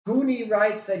Huni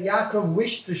writes that Yaakov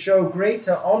wished to show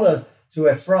greater honor to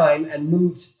Ephraim and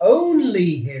moved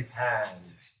only his hand,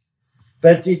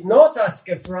 but did not ask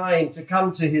Ephraim to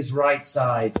come to his right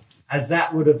side, as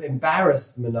that would have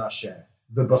embarrassed Menashe,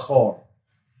 the Bechor.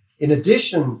 In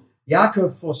addition,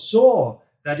 Yaakov foresaw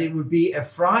that it would be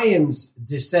Ephraim's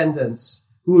descendants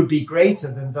who would be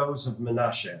greater than those of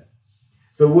Menashe.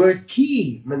 The word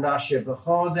ki, Menashe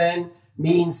Bechor, then,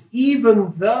 means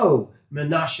even though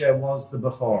Menashe was the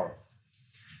Bechor.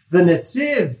 The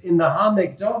Netziv in the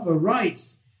Hamekdova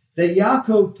writes that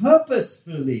Yaakov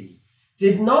purposefully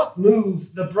did not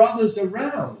move the brothers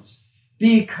around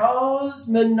because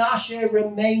Menashe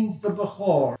remained the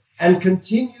Bechor and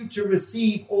continued to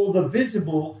receive all the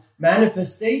visible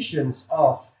manifestations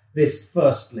of this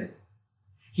firstling.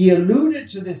 He alluded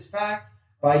to this fact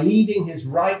by leaving his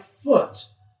right foot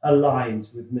aligned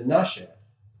with Menashe.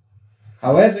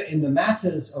 However, in the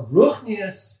matters of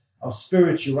ruchnius, of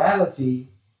spirituality,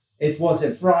 it was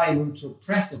Ephraim who took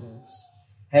precedence,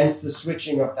 hence the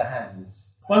switching of the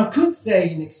hands. One could say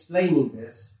in explaining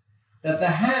this that the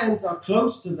hands are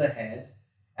close to the head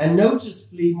and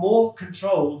noticeably more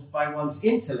controlled by one's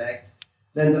intellect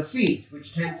than the feet,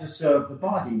 which tend to serve the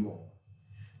body more.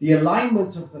 The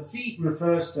alignment of the feet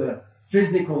refers to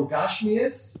physical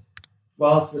gashmius,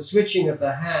 whilst the switching of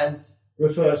the hands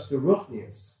refers to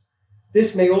ruchnius.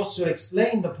 This may also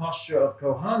explain the posture of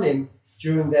Kohanim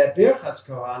during their Birchas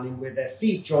Kohanim, with their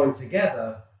feet joined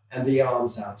together and the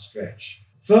arms outstretched.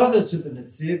 Further to the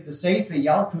Netziv, the Sefer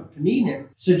Yalkut Peninim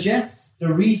suggests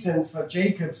the reason for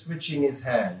Jacob switching his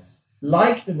hands.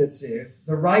 Like the Netziv,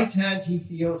 the right hand, he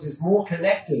feels, is more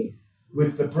connected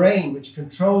with the brain, which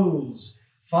controls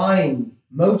fine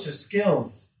motor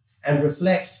skills and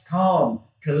reflects calm,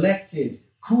 collected,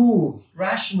 cool,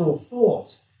 rational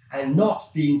thought, and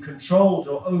not being controlled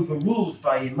or overruled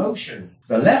by emotion.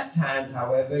 The left hand,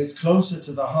 however, is closer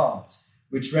to the heart,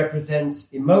 which represents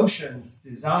emotions,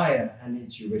 desire, and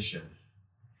intuition.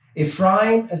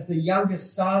 Ephraim, as the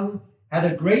youngest son, had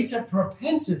a greater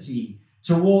propensity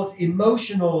towards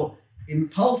emotional,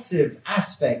 impulsive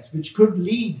aspects, which could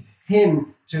lead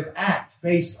him to act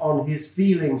based on his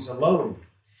feelings alone.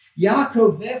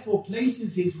 Yaakov therefore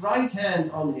places his right hand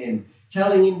on him,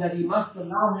 telling him that he must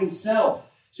allow himself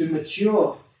to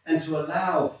mature and to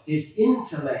allow his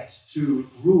intellect to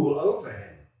rule over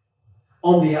him.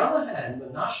 On the other hand,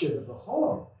 Menashe the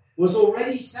Bechor was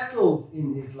already settled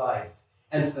in his life,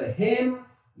 and for him,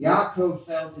 Yaakov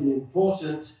felt it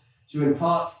important to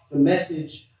impart the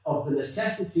message of the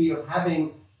necessity of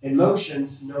having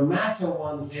emotions no matter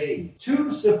one's age.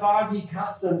 Two Sephardi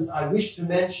customs I wish to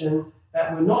mention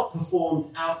that were not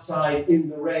performed outside in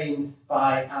the rain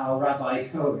by our Rabbi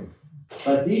Cohen.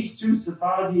 But these two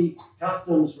Sephardi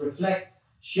customs reflect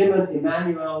Shimon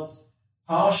Emmanuel's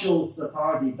partial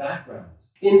Sephardi background.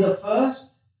 In the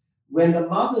first, when the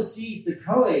mother sees the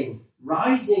Kohen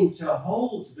rising to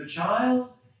hold the child,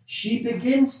 she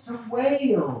begins to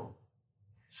wail,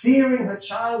 fearing her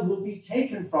child will be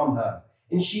taken from her.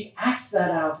 And she acts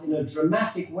that out in a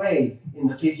dramatic way in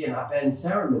the Pidyon HaBen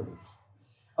ceremony.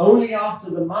 Only after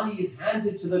the money is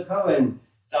handed to the Kohen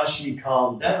does she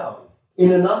calm down.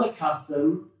 In another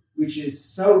custom, which is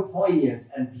so poignant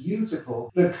and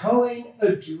beautiful, the Kohen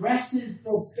addresses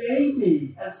the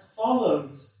baby as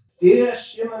follows: Dear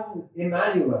Shimon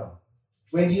Emmanuel,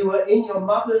 when you were in your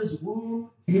mother's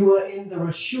womb, you were in the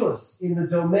Reshus, in the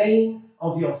domain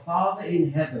of your Father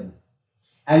in heaven,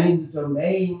 and in the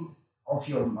domain of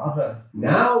your mother.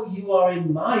 Now you are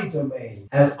in my domain,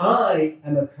 as I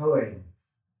am a Kohen,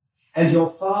 and your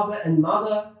father and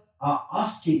mother are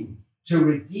asking to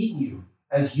redeem you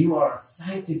as you are a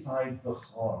sanctified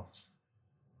Bechor.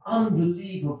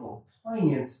 Unbelievable,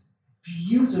 poignant,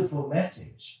 beautiful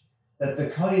message that the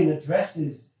Kohen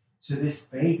addresses to this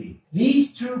baby.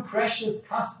 These two precious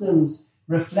customs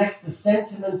reflect the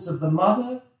sentiments of the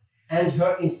mother and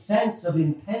her sense of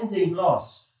impending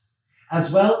loss,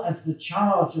 as well as the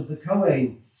charge of the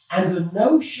Kohen and the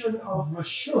notion of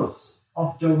Reshus,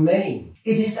 of domain.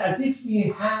 It is as if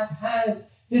we have had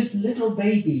this little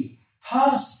baby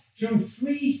pass through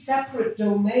three separate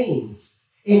domains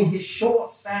in his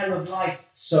short span of life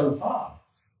so far.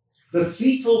 The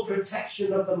fetal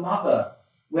protection of the mother,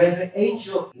 where the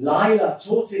angel Lila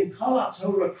taught him Kala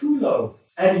Torah Kulo,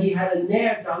 and he had a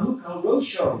Ner Galuk al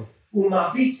Rosho,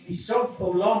 Umavit Misof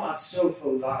Olam at Sof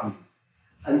Olam.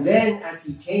 And then as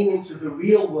he came into the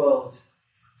real world,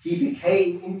 he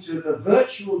became into the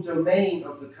virtual domain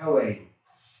of the Kohen.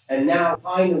 And now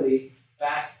finally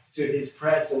back to his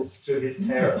present, to his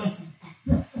parents.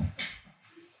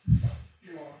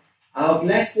 Our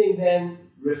blessing then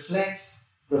reflects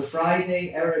the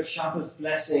Friday Erev Shabbos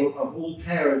blessing of all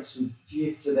parents who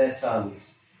give to their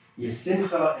sons.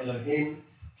 Yesimcha Elohim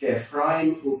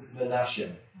ke'Ephraim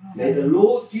u'Menashe. May the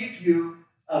Lord give you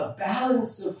a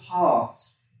balance of heart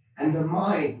and the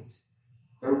mind,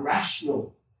 the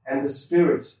rational and the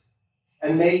spirit.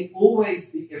 And may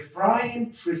always the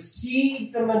Ephraim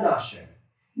precede the Menashe.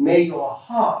 May your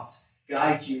heart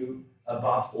guide you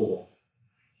above all.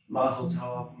 Mazel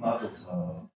tov, mazel tov.